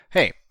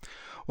Hey,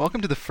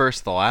 welcome to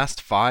the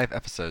last 5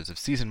 episodes of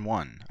Season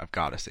 1 of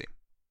Goddessy.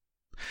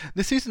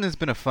 This season has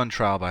been a fun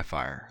trial by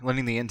fire,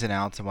 learning the ins and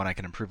outs and what I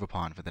can improve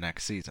upon for the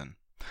next season.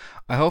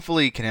 I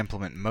hopefully can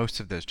implement most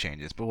of those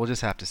changes, but we'll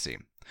just have to see.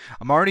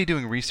 I'm already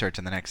doing research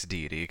on the next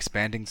deity,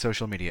 expanding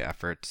social media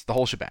efforts, the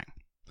whole shebang.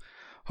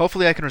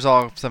 Hopefully I can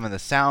resolve some of the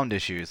sound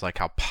issues like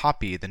how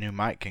poppy the new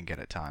mic can get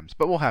at times,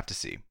 but we'll have to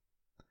see.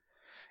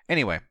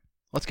 Anyway,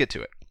 let's get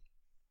to it.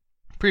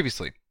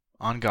 Previously,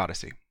 on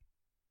Goddessy.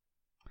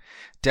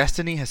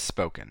 Destiny has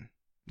spoken.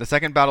 The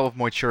Second Battle of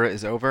Moytura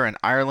is over, and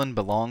Ireland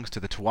belongs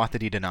to the Tuatha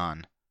Dé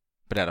Danann,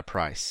 but at a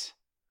price.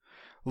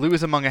 Lugh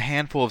is among a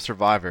handful of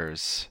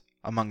survivors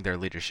among their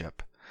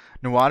leadership.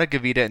 Nuada,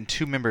 Gavita, and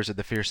 2 members of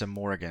the fearsome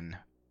Morrigan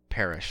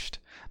perished,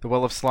 the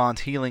Well of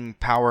Slaan's healing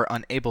power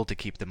unable to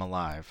keep them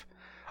alive.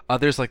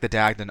 Others, like the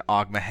Dagda and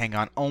Ogma, hang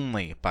on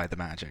only by the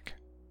magic.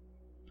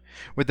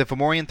 With the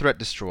Fomorian threat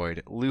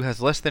destroyed, Lugh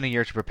has less than a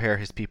year to prepare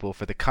his people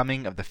for the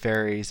coming of the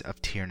fairies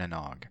of Tir na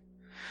Nog.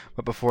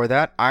 But before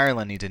that,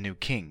 Ireland needs a new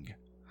king,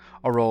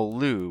 a role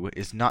Lugh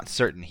is not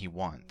certain he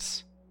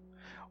wants.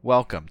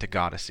 Welcome to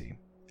Goddessy,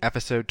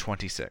 Episode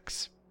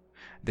 26,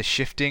 The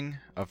Shifting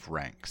of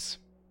Ranks.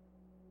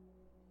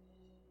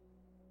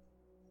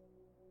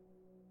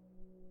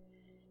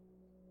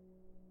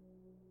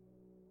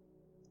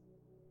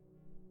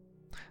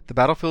 The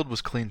battlefield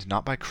was cleaned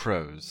not by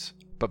crows,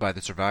 but by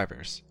the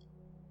survivors.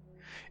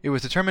 It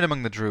was determined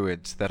among the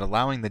Druids that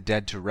allowing the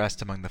dead to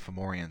rest among the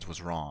Fomorians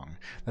was wrong,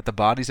 that the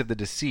bodies of the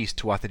deceased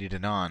Tuatha Dé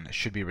Danann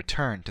should be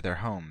returned to their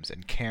homes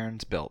and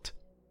cairns built.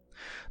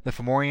 The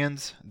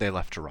Fomorians they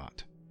left to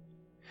rot.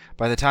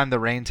 By the time the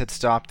rains had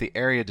stopped, the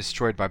area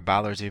destroyed by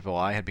Balor's evil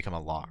eye had become a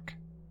loch.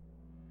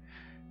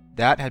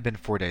 That had been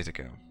 4 days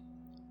ago.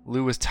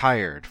 Lugh was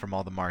tired from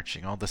all the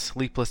marching, all the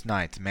sleepless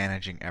nights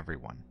managing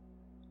everyone.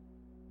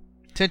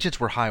 Tensions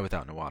were high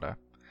without Nuada.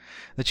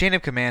 The chain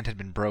of command had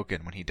been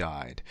broken when he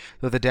died,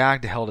 though the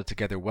Dagda held it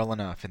together well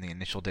enough in the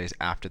initial days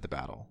after the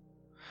battle.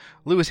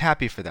 Lugh was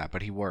happy for that,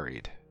 but he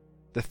worried.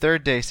 The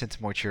 3rd day since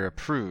Moytura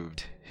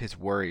proved his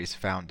worries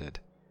founded.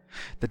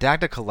 The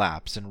Dagda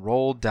collapsed and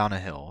rolled down a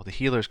hill, the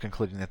healers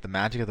concluding that the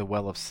magic of the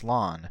Well of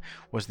Slann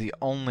was the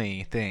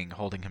only thing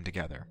holding him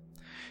together.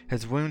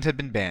 His wounds had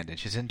been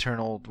bandaged, his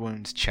internal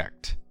wounds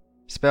checked.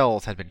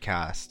 Spells had been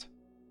cast.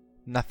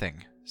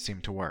 Nothing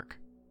seemed to work.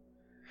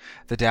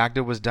 The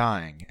Dagda was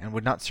dying, and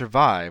would not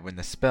survive when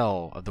the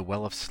spell of the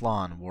Well of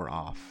Slann wore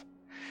off.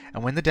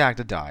 And when the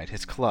Dagda died,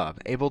 his club,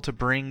 able to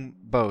bring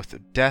both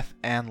death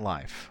and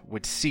life,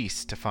 would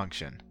cease to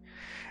function,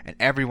 and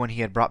everyone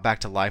he had brought back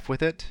to life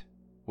with it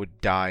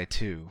would die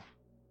too.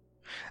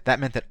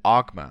 That meant that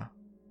Ogma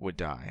would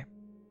die.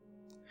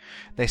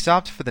 They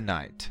stopped for the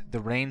night,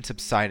 the rain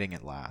subsiding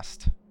at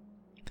last.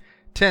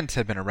 Tents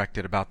had been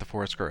erected about the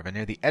forest grove, and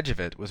near the edge of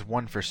it was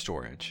one for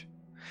storage.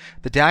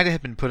 The Dagda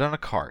had been put on a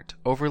cart,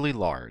 overly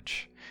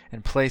large,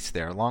 and placed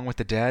there along with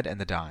the dead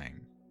and the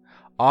dying.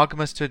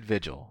 Ogma stood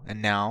vigil,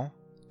 and now,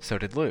 so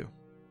did Lugh.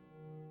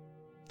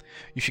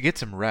 "You should get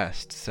some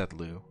rest," said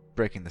Lugh,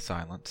 breaking the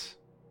silence.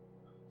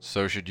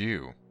 "So should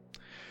you.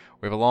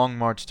 We have a long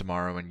march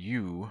tomorrow, and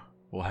you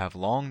will have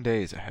long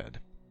days ahead."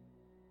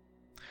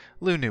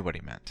 Lugh knew what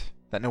he meant,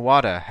 that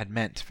Nuada had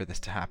meant for this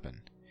to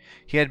happen.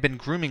 He had been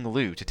grooming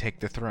Lugh to take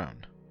the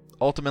throne.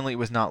 Ultimately, it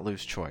was not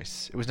Lugh's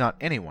choice. It was not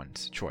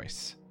anyone's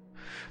choice.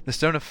 The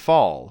Stone of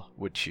Fall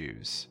would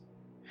choose.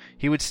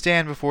 He would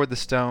stand before the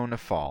Stone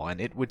of Fall, and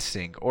it would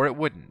sink, or it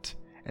wouldn't,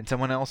 and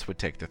someone else would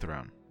take the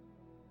throne.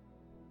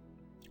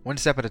 One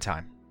step at a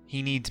time.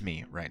 He needs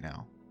me right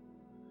now.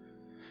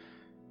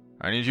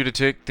 "I need you to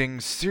take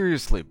things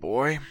seriously,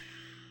 boy,"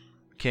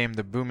 came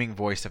the booming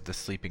voice of the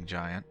sleeping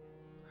giant.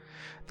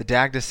 The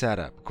Dagda sat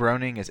up,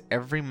 groaning as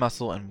every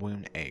muscle and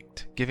wound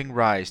ached, giving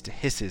rise to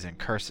hisses and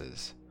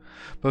curses.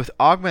 Both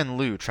Ogma and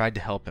Lugh tried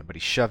to help him, but he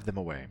shoved them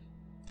away.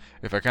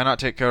 "If I cannot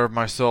take care of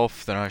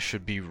myself, then I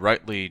should be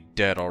rightly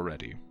dead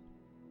already."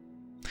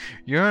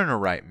 "You're in a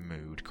right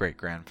mood,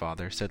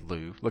 great-grandfather," said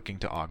Lugh, looking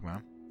to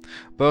Ogma.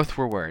 Both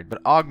were worried,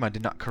 but Ogma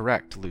did not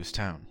correct Lugh's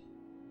tone.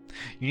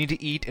 "You need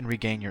to eat and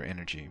regain your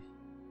energy."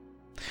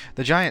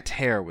 The giant's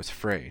hair was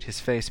frayed, his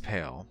face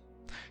pale.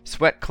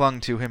 Sweat clung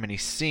to him, and he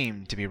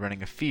seemed to be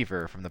running a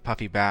fever from the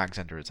puffy bags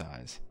under his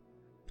eyes.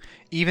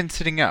 Even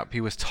sitting up,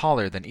 he was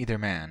taller than either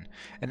man,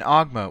 and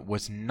Ogma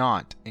was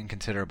not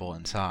inconsiderable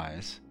in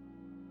size.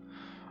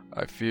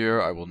 "I fear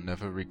I will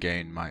never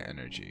regain my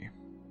energy.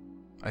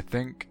 I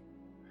think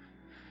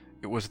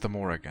it was the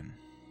Morrigan.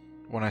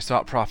 When I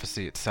sought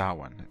prophecy at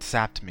Samhain, it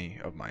sapped me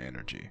of my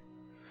energy.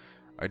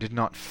 I did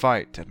not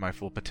fight at my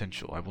full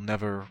potential. I will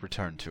never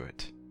return to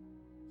it.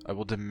 I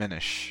will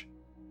diminish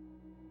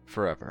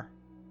forever."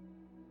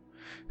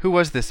 Who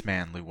was this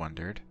man, Lugh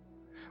wondered?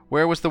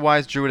 Where was the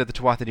wise druid of the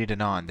Tuatha Dé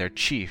Danann, their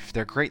chief,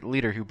 their great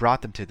leader who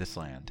brought them to this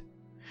land?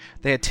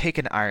 They had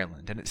taken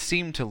Ireland, and it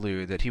seemed to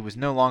Lugh that he was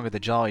no longer the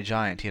jolly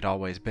giant he had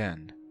always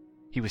been.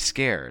 He was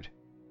scared.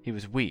 He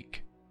was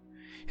weak.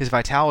 His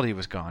vitality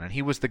was gone, and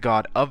he was the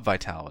god of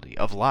vitality,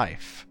 of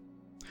life.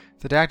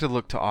 The Dagda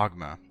looked to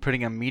Ogma,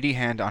 putting a meaty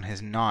hand on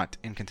his not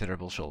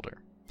inconsiderable shoulder.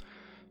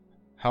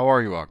 How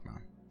are you, Ogma?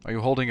 Are you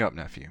holding up,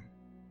 nephew?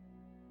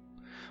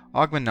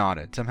 Ogma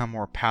nodded, somehow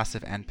more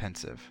passive and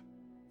pensive.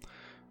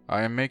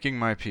 I am making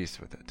my peace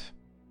with it.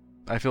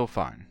 I feel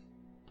fine.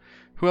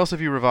 Who else have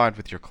you revived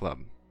with your club?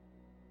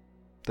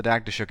 The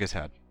Dagda shook his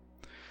head.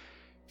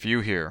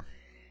 Few here.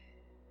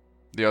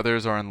 The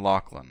others are in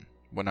Lachlan,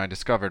 when I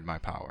discovered my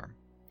power.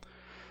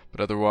 But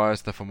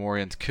otherwise the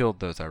Fomorians killed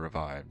those I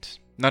revived.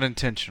 Not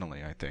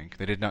intentionally, I think.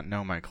 They did not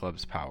know my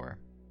club's power.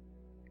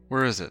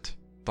 Where is it?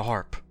 The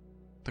harp.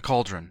 The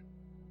cauldron.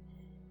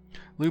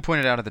 Lou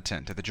pointed out of the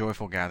tent at the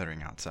joyful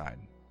gathering outside.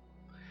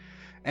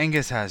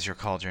 Angus has your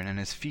cauldron and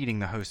is feeding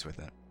the host with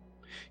it.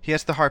 He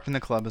has the harp in the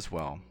club as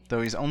well,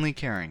 though he's only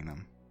carrying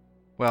them.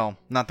 Well,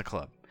 not the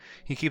club.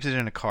 He keeps it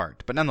in a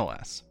cart, but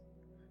nonetheless.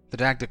 The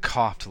Dagda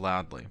coughed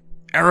loudly.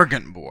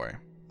 Arrogant boy!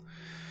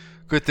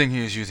 Good thing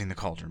he is using the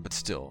cauldron, but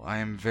still, I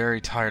am very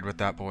tired with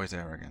that boy's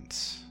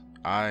arrogance.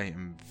 I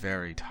am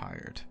very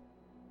tired.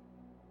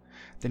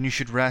 Then you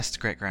should rest,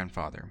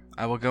 great-grandfather.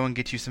 I will go and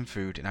get you some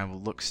food, and I will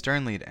look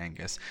sternly at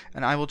Angus,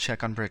 and I will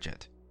check on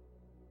Bridget.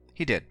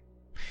 He did.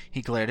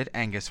 He glared at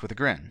Angus with a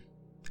grin,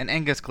 and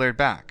Angus glared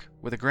back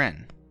with a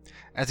grin.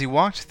 As he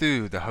walked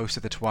through the host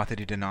of the Tuatha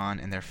De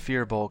Danann and their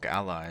Firbolg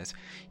allies,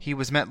 he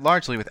was met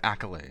largely with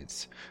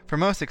accolades, for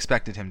most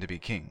expected him to be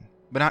king.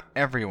 But not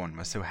everyone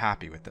was so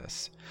happy with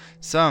this.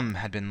 Some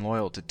had been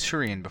loyal to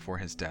Turian before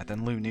his death,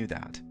 and Lugh knew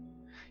that.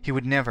 He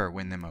would never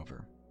win them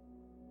over.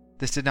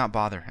 This did not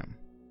bother him.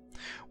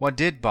 What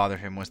did bother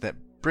him was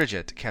that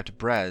Bridget kept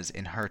Brez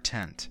in her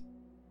tent.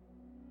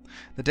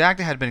 The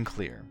Dagda had been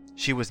clear.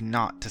 She was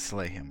not to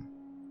slay him.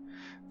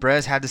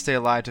 Brez had to stay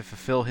alive to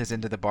fulfill his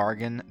end of the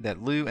bargain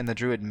that Lugh and the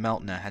druid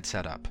Meltna had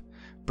set up.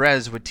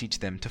 Brez would teach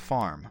them to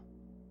farm.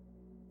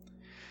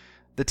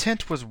 The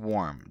tent was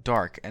warm,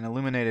 dark, and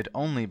illuminated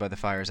only by the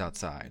fires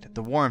outside.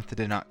 The warmth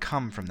did not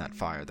come from that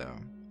fire, though.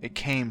 It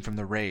came from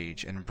the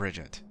rage in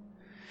Bridget.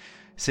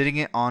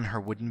 Sitting on her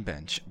wooden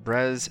bench,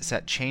 Brez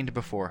sat chained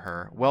before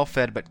her,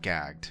 well-fed but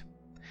gagged.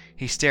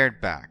 He stared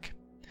back.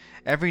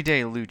 Every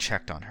day Lugh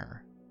checked on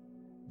her.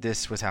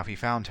 This was how he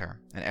found her,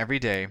 and every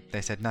day they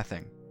said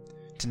nothing.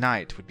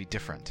 Tonight would be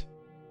different.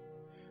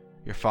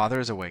 Your father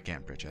is awake,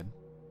 Aunt Bridget.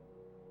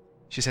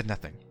 She said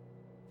nothing.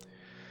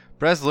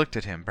 Brez looked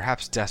at him,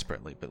 perhaps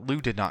desperately, but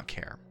Lugh did not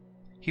care.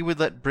 He would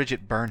let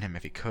Bridget burn him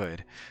if he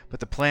could, but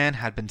the plan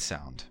had been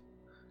sound.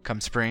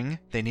 Come spring,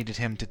 they needed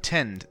him to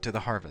tend to the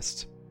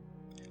harvest.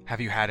 Have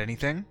you had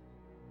anything?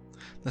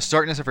 The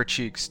starkness of her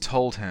cheeks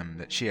told him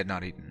that she had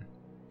not eaten.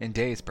 In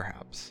days,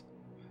 perhaps.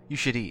 You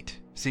should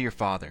eat. See your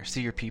father.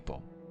 See your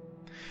people.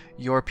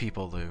 Your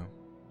people, Lugh.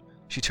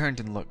 She turned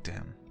and looked to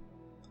him.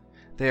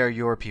 They are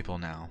your people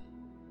now.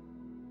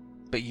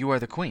 But you are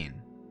the queen.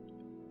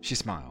 She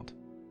smiled.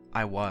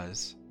 I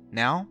was.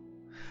 Now?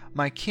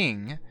 My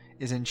king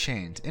is in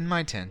chains in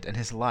my tent, and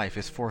his life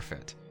is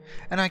forfeit.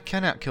 And I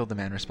cannot kill the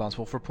man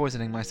responsible for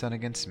poisoning my son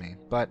against me.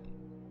 But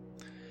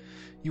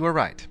you are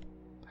right.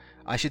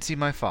 I should see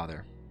my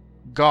father.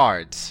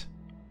 Guards!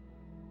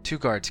 2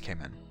 guards came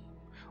in.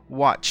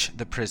 Watch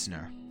the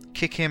prisoner.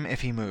 Kick him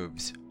if he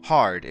moves.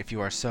 Hard if you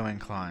are so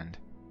inclined.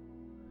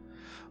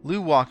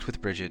 Lugh walked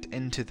with Bridget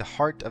into the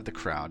heart of the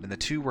crowd, and the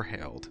two were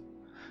hailed.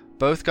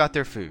 Both got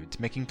their foods,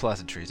 making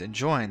pleasantries, and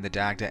joined the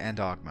Dagda and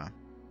Ogma.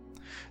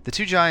 The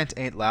 2 giants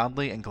ate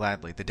loudly and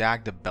gladly, the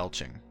Dagda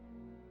belching.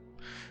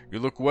 You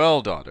look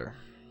well, daughter.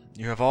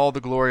 You have all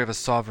the glory of a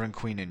sovereign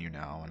queen in you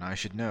now, and I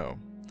should know.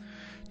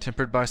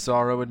 Tempered by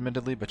sorrow,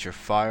 admittedly, but your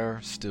fire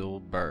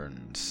still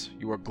burns.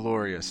 You are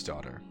glorious,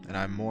 daughter, and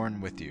I mourn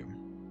with you.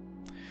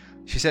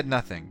 She said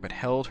nothing, but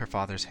held her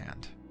father's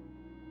hand.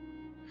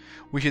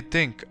 We should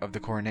think of the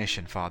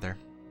coronation, father.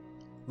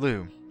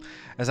 Lugh,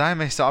 as I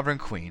am a sovereign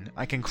queen,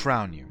 I can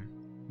crown you.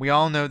 We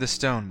all know the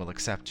stone will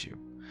accept you.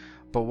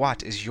 But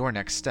what is your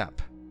next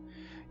step?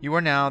 You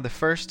are now the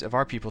first of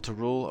our people to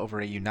rule over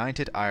a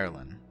united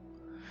Ireland.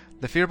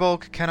 The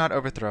Firbolg cannot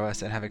overthrow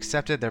us and have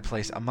accepted their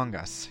place among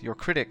us. Your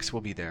critics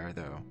will be there,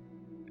 though.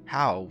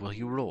 How will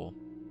you rule?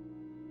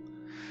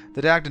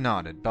 The Dagda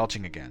nodded,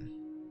 belching again.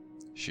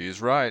 She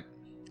is right.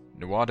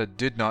 Nuada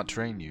did not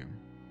train you.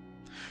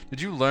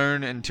 Did you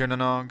learn in Tir na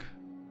Nog?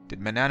 Did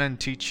Manannan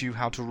teach you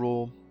how to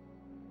rule?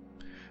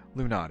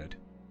 Lugh nodded.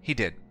 He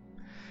did.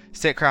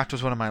 Statecraft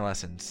was one of my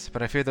lessons,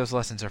 but I fear those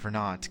lessons are for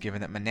naught,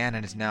 given that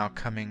Manannan is now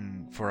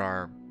coming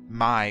for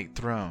my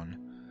throne.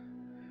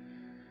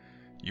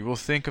 You will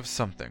think of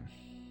something.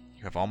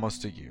 You have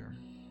almost a year.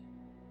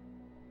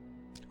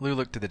 Lugh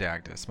looked to the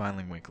Dagda,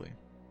 smiling weakly.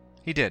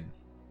 He did.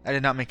 I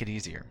did not make it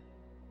easier.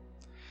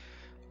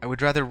 I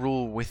would rather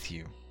rule with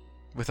you,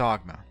 with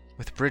Ogma,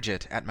 with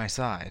Bridget at my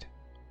side.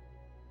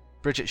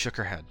 Bridget shook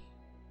her head.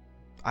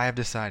 I have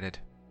decided.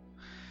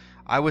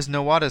 I was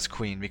Nuada's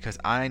queen because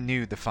I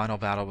knew the final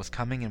battle was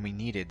coming and we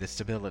needed the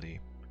stability.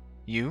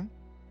 You?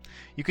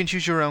 You can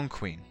choose your own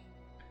queen.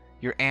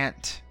 Your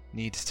aunt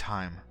needs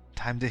time.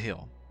 Time to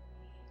heal.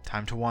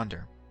 Time to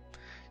wander.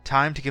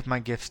 Time to give my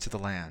gifts to the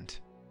land.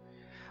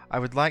 I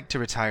would like to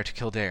retire to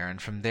Kildare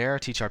and from there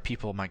teach our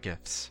people my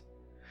gifts.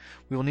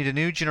 We will need a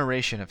new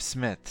generation of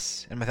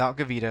smiths, and without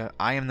Gavita,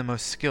 I am the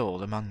most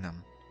skilled among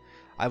them.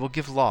 I will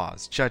give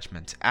laws,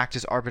 judgment, act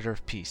as arbiter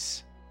of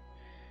peace.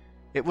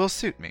 It will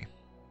suit me.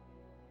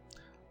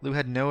 Lu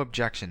had no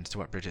objections to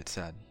what Bridget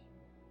said.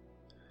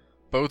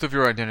 Both of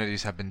your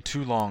identities have been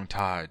too long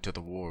tied to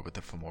the war with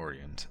the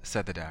Fomorians,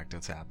 said the Dagda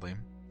sadly.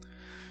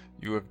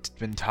 You have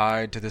been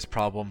tied to this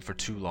problem for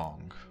too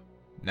long.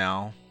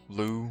 Now,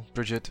 Lu,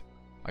 Bridget,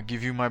 I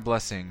give you my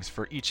blessings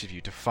for each of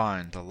you to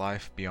find a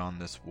life beyond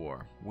this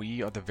war.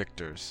 We are the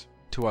victors.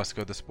 To us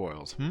go the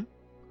spoils,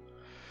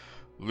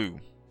 Lu,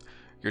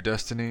 your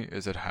destiny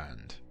is at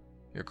hand.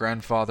 Your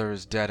grandfather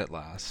is dead at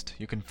last.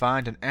 You can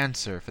find an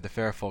answer for the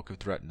fair folk who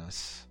threaten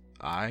us.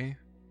 I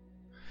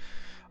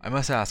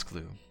must ask,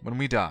 Lu, when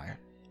we die,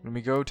 when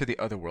we go to the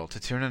other world, to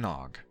Tir na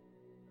Nog,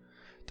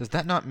 does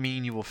that not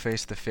mean you will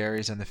face the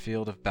fairies in the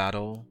field of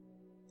battle,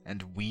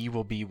 and we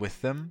will be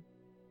with them?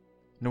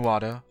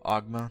 Nuada,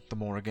 Ogma, the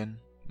Morrigan,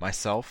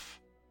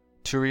 myself,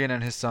 Turian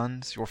and his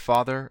sons, your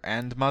father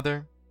and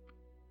mother?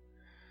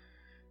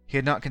 He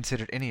had not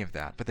considered any of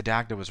that, but the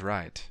Dagda was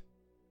right.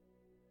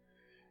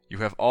 You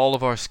have all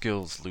of our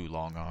skills, Lu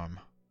Longarm.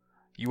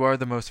 You are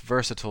the most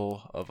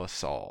versatile of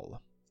us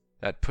all.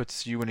 That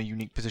puts you in a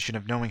unique position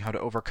of knowing how to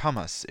overcome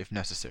us, if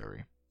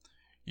necessary.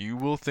 You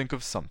will think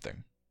of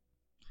something.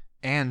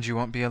 And you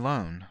won't be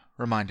alone,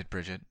 reminded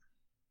Bridget.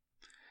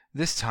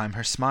 This time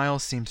her smile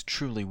seemed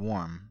truly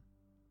warm.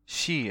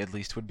 She, at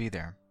least, would be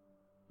there.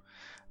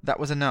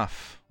 That was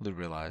enough, Lu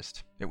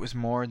realized. It was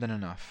more than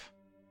enough.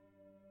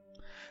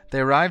 They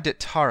arrived at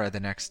Tara the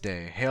next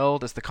day,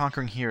 hailed as the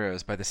conquering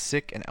heroes by the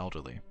sick and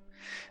elderly.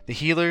 The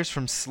healers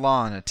from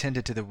Slan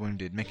attended to the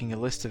wounded, making a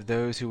list of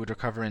those who would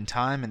recover in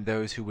time and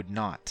those who would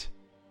not.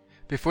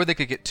 Before they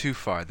could get too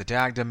far, the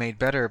Dagda, made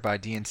better by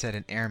Dianset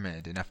and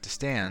Ermid enough to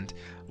stand,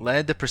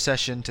 led the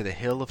procession to the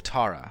hill of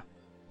Tara,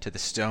 to the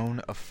Stone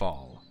of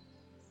Fall.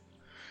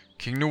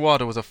 King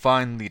Nuada was a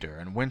fine leader,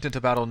 and went into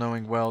battle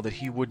knowing well that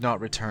he would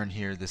not return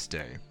here this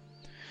day.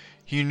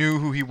 He knew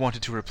who he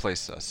wanted to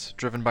replace us,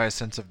 driven by a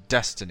sense of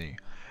destiny,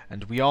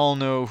 and we all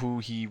know who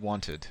he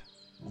wanted.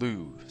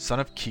 Lu, son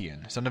of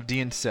Kian, son of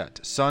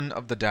Dianset, son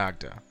of the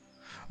Dagda.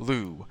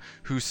 Lu,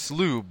 who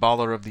slew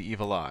Balor of the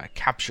Evil Eye,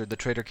 captured the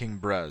traitor King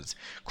Brez,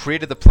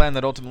 created the plan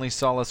that ultimately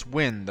saw us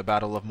win the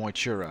Battle of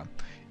Moichura,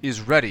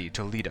 is ready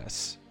to lead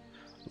us.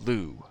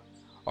 Lu,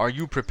 are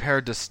you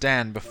prepared to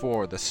stand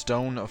before the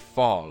Stone of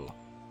Fall?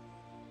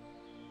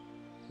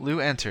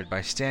 Lu entered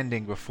by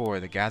standing before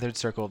the gathered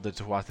circle of the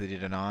Tuatha De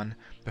Danann,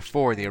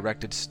 before the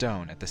erected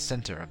stone at the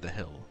center of the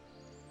hill.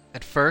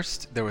 At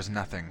first, there was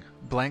nothing,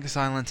 blank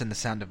silence and the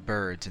sound of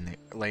birds in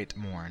the late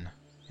morn.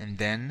 And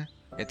then,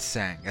 it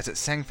sang, as it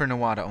sang for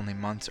Nuada only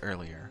months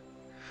earlier.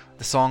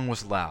 The song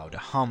was loud, a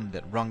hum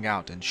that rung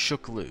out and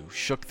shook Lu,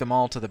 shook them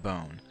all to the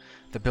bone.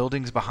 The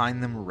buildings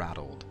behind them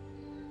rattled.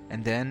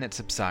 And then it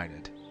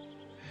subsided.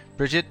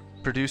 Bridget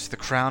produced the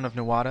crown of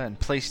Nuada and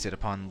placed it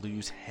upon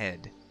Lu's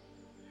head.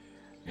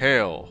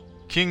 Hail,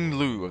 King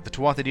Lu of the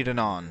Tuatha De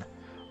Danann!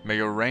 May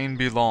your reign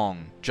be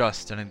long,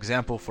 just, an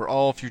example for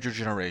all future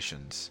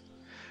generations.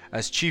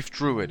 As Chief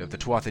Druid of the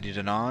Tuatha De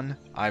Danann,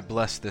 I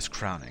bless this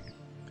crowning.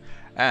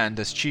 And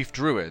as Chief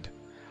Druid,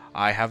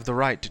 I have the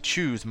right to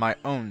choose my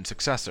own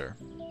successor.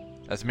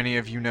 As many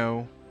of you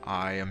know,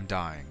 I am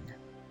dying.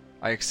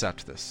 I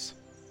accept this.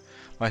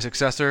 My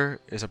successor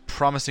is a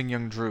promising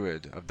young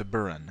druid of the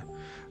Burin,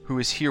 who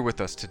is here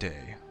with us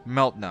today.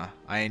 Meltna,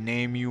 I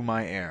name you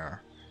my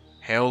heir.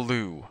 Hail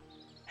Lu!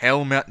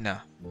 Hail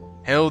Metna!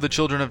 Hail the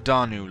children of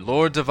Danu,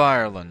 lords of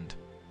Ireland!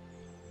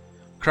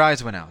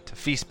 Cries went out, a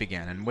feast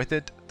began, and with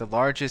it the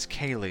largest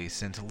Cayley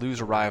since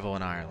Lu's arrival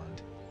in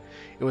Ireland.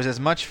 It was as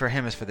much for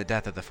him as for the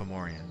death of the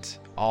Fomorians,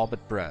 all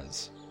but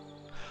Brez.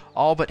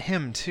 All but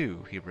him,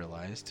 too, he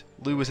realized.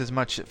 Lu was as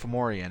much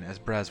Fomorian as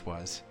Brez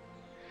was.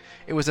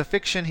 It was a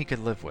fiction he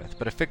could live with,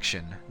 but a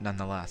fiction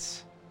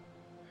nonetheless.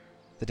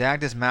 The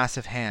Dagda's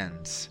massive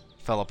hands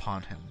fell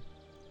upon him.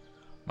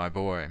 My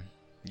boy,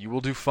 you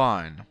will do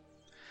fine.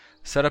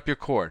 Set up your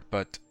court,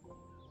 but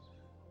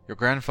your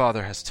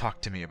grandfather has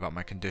talked to me about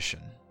my condition.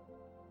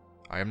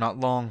 I am not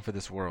long for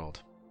this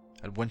world.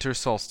 At winter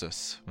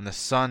solstice, when the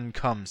sun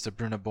comes to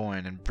Bruna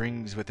Boyne and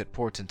brings with it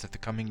portents of the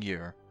coming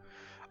year,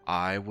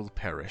 I will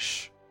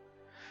perish.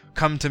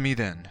 Come to me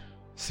then.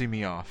 See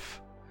me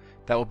off.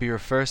 That will be your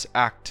first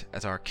act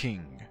as our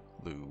king,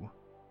 Lu.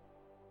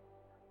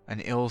 An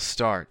ill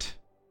start.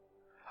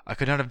 I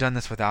could not have done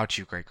this without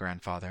you,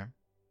 great-grandfather.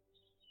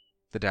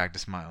 The Dagda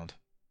smiled.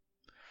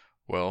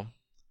 Well,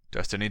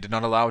 destiny did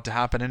not allow it to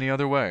happen any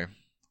other way.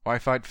 Why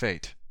fight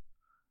fate?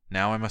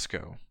 Now I must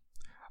go.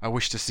 I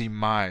wish to see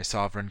my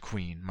sovereign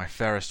queen, my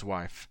fairest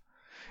wife.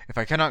 If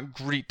I cannot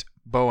greet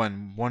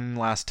Bowen one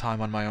last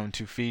time on my own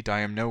 2 feet,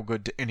 I am no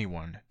good to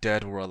anyone,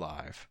 dead or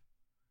alive.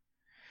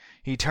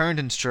 He turned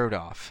and strode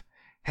off,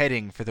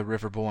 heading for the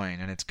River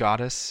Boyne and its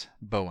goddess,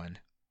 Bowen.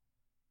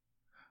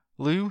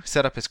 Lu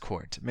set up his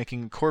court,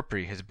 making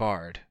Corpri his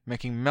bard,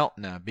 making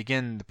Meltna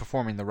begin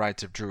performing the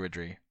rites of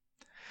druidry.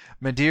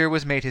 Madir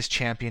was made his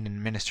champion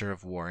and minister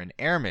of war, and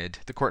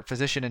Ermid the court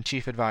physician and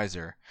chief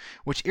adviser,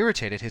 which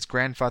irritated his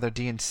grandfather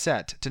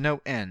Dianset to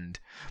no end,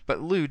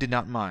 but Lu did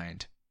not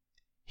mind.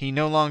 He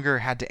no longer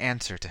had to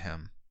answer to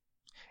him.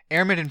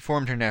 Eärmund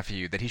informed her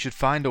nephew that he should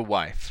find a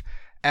wife,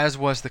 as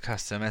was the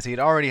custom, as he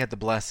had already had the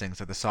blessings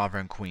of the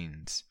sovereign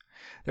queens.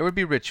 There would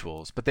be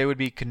rituals, but they would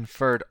be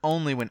conferred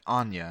only when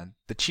Anya,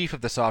 the chief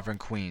of the sovereign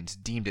queens,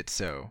 deemed it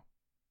so.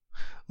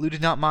 Lu did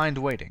not mind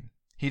waiting.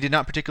 He did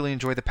not particularly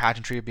enjoy the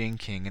pageantry of being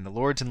king, and the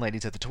lords and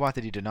ladies of the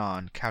Tuatha De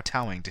Danann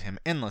kowtowing to him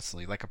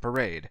endlessly like a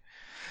parade.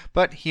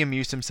 But he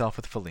amused himself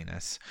with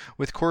Felinus,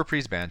 with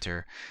Corpre's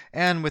banter,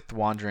 and with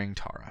wandering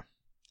Tara.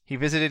 He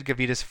visited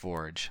Gavita's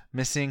forge,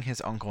 missing his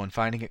uncle and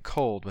finding it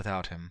cold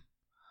without him.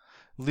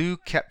 Lu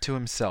kept to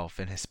himself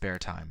in his spare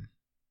time.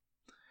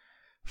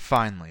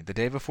 Finally, the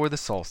day before the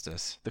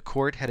solstice, the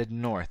court headed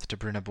north to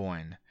Brunna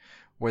Boyne,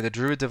 where the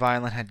Druids of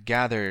Ireland had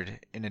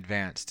gathered in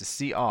advance to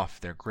see off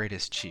their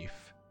greatest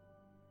chief.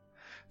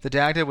 The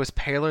Dagda was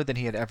paler than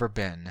he had ever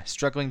been,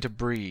 struggling to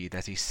breathe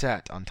as he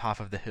sat on top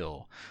of the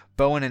hill,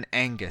 Bowen and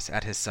Angus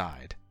at his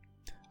side.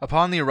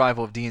 Upon the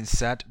arrival of Dean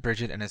Set,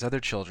 Bridget, and his other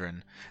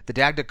children, the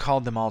Dagda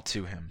called them all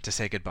to him to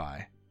say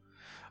goodbye.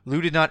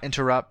 Lu did not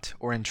interrupt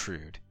or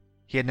intrude.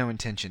 He had no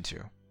intention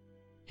to.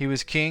 He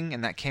was king,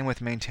 and that came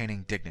with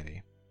maintaining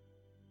dignity.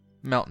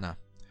 Meltna,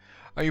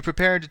 are you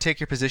prepared to take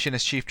your position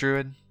as chief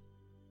druid?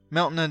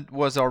 Meltna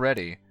was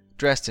already,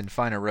 dressed in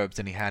finer robes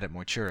than he had at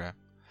Moytura.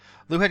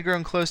 Lu had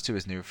grown close to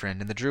his new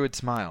friend, and the druid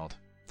smiled.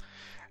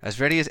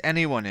 As ready as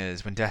anyone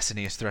is when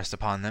destiny is thrust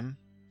upon them.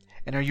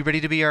 And are you ready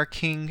to be our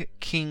king,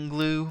 King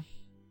Lu?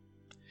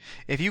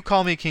 If you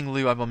call me King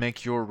Lu, I will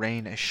make your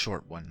reign a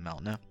short one,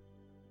 Meltna.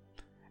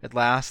 At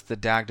last the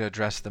Dagda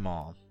addressed them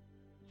all.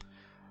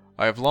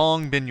 I have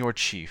long been your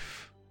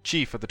chief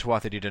of the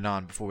Tuatha De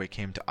Danann before we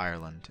came to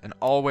Ireland, and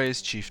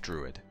always chief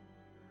druid.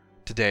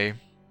 Today,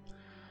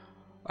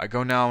 I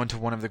go now into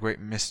one of the great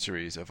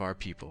mysteries of our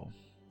people.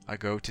 I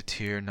go to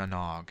Tir na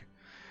Nog,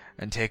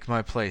 and take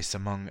my place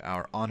among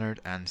our honored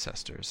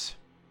ancestors.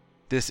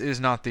 This is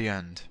not the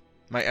end.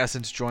 My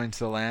essence joins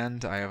the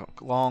land I have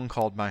long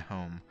called my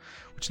home,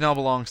 which now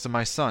belongs to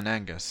my son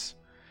Angus.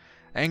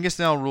 Angus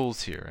now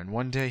rules here, and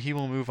one day he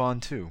will move on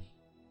too.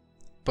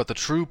 But the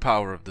true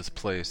power of this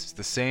place is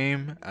the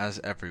same as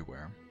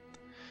everywhere.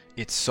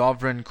 Its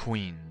sovereign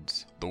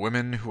queens, the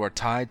women who are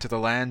tied to the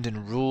land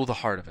and rule the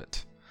heart of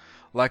it.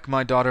 Like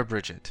my daughter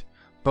Bridget,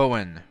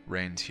 Bowen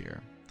reigns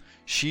here.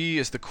 She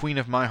is the queen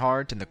of my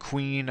heart and the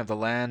queen of the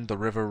land the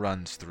river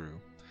runs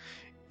through.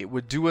 It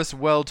would do us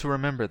well to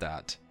remember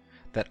that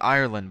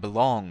Ireland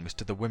belongs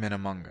to the women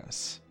among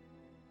us.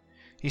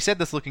 He said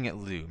this looking at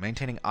Lu,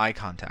 maintaining eye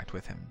contact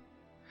with him.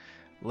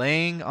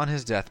 Laying on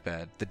his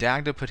deathbed, the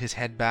Dagda put his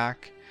head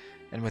back,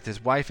 and with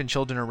his wife and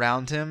children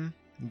around him,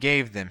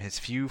 gave them his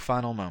few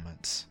final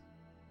moments.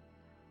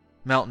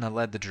 Meltna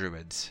led the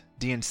Druids,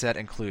 Dean Set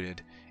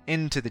included,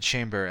 into the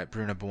chamber at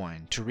Brunna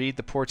Boyne to read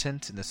the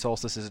portent in the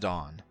solstice's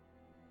dawn.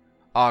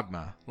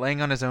 Ogma,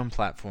 laying on his own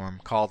platform,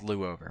 called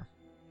Lu over.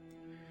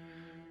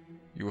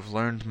 You have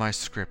learned my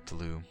script,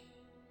 Lu.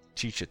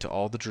 Teach it to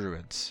all the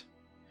Druids.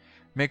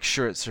 Make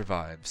sure it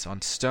survives,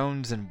 on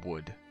stones and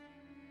wood.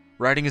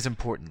 Writing is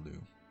important, Lu.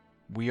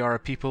 We are a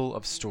people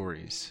of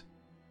stories.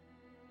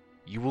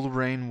 You will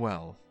reign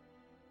well.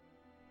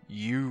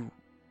 You...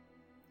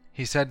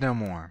 He said no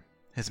more,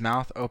 his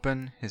mouth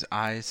open, his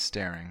eyes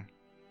staring.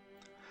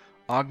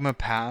 Ogma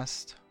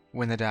passed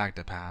when the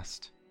Dagda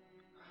passed.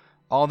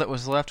 All that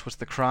was left was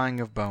the crying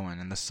of Bowen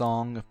and the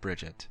song of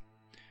Bridget.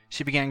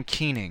 She began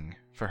keening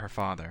for her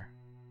father.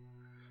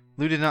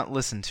 Lu did not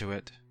listen to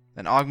it.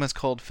 In Ogma's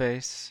cold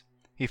face,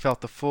 he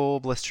felt the full,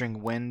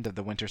 blistering wind of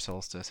the winter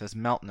solstice as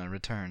Meltna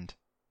returned.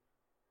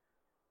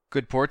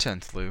 Good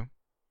portents, Lu.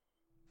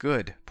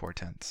 Good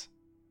portents.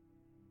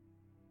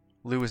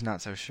 Lu was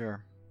not so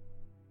sure.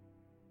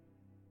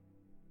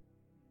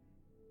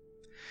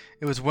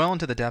 It was well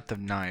into the depth of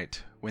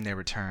night when they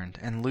returned,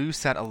 and Lu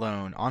sat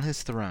alone on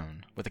his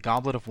throne, with a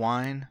goblet of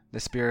wine, the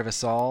spear of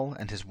Asal,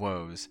 and his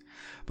woes,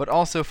 but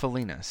also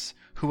Felinus,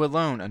 who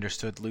alone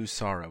understood Lu's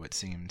sorrow, it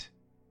seemed.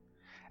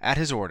 At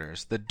his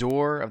orders, the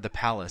door of the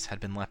palace had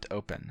been left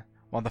open,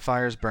 while the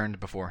fires burned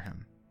before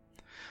him.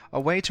 A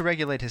way to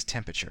regulate his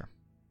temperature.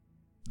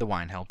 The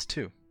wine helped,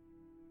 too.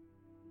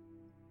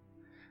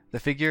 The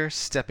figure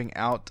stepping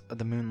out of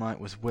the moonlight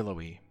was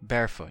willowy,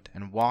 barefoot,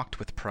 and walked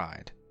with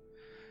pride.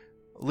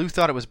 Lu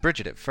thought it was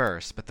Bridget at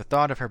first, but the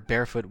thought of her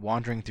barefoot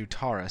wandering through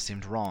Tara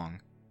seemed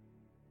wrong.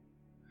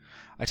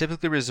 I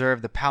typically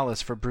reserve the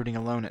palace for brooding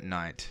alone at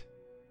night.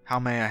 How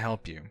may I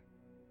help you?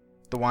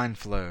 The wine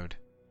flowed.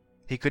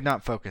 He could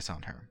not focus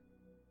on her.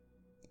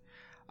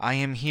 I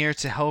am here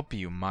to help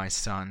you, my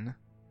son.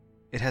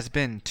 It has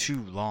been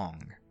too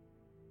long.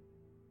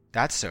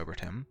 That sobered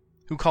him.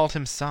 Who called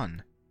him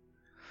son?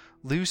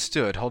 Lu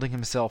stood, holding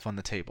himself on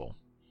the table.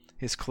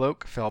 His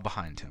cloak fell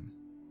behind him.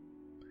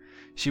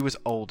 She was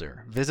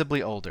older,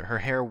 visibly older, her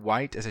hair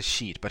white as a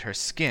sheet, but her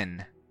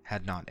skin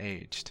had not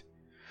aged.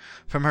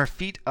 From her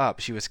feet up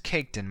she was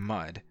caked in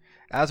mud,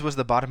 as was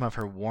the bottom of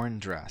her worn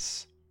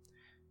dress.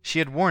 She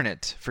had worn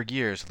it for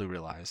years, Lu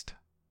realized.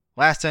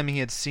 Last time he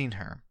had seen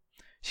her,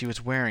 she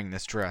was wearing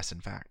this dress,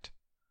 in fact.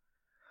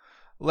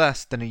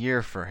 Less than a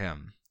year for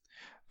him,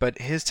 But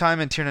his time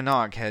in Tir na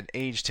nog had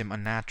aged him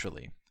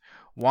unnaturally.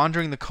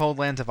 Wandering the cold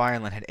lands of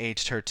Ireland had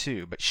aged her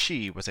too, but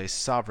she was a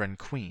sovereign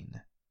queen.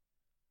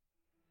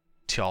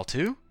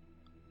 Taltu?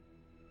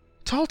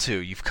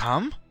 Taltu, you've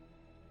come?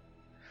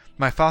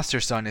 My foster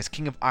son is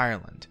King of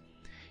Ireland.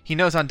 He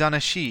knows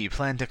Andana Shi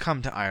planned to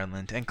come to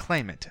Ireland and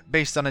claim it,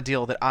 based on a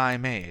deal that I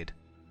made.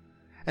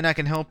 And I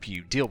can help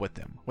you deal with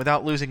them,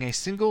 without losing a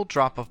single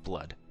drop of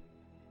blood.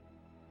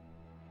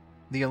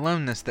 The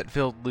aloneness that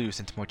filled Luce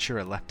and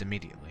Mochira left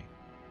immediately.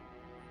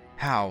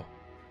 How?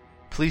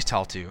 Please,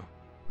 Taltu.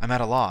 I'm at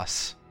a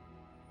loss.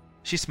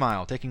 She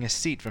smiled, taking a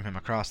seat from him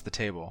across the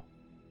table.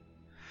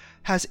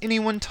 Has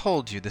anyone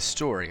told you the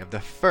story of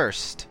the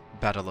first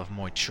Battle of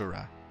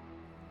Mochira?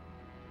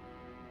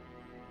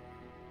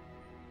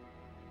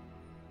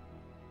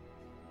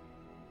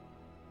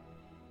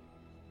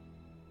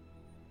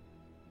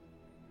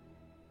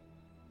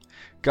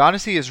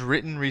 Goddessy is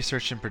written,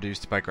 researched, and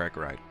produced by Greg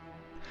Wright.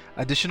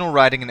 Additional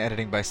writing and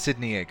editing by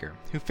Sydney Yeager,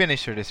 who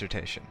finished her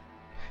dissertation.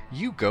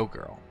 You go,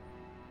 girl.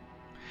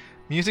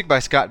 Music by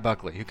Scott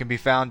Buckley, who can be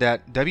found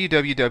at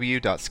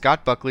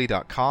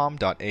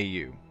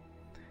www.scottbuckley.com.au.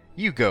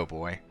 You go,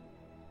 boy.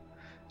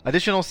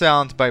 Additional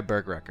sounds by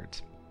Berg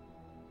Records.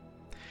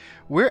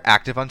 We're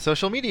active on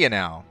social media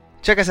now.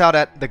 Check us out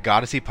at The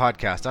Goddessy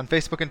Podcast on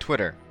Facebook and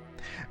Twitter.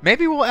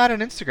 Maybe we'll add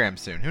an Instagram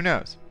soon, who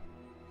knows?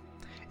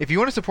 If you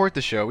want to support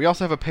the show, we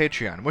also have a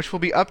Patreon, which will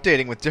be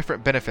updating with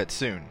different benefits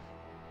soon.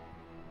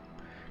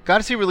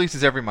 Goddessy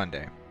releases every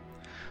Monday.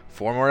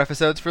 4 more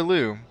episodes for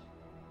Lou.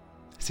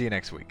 See you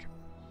next week.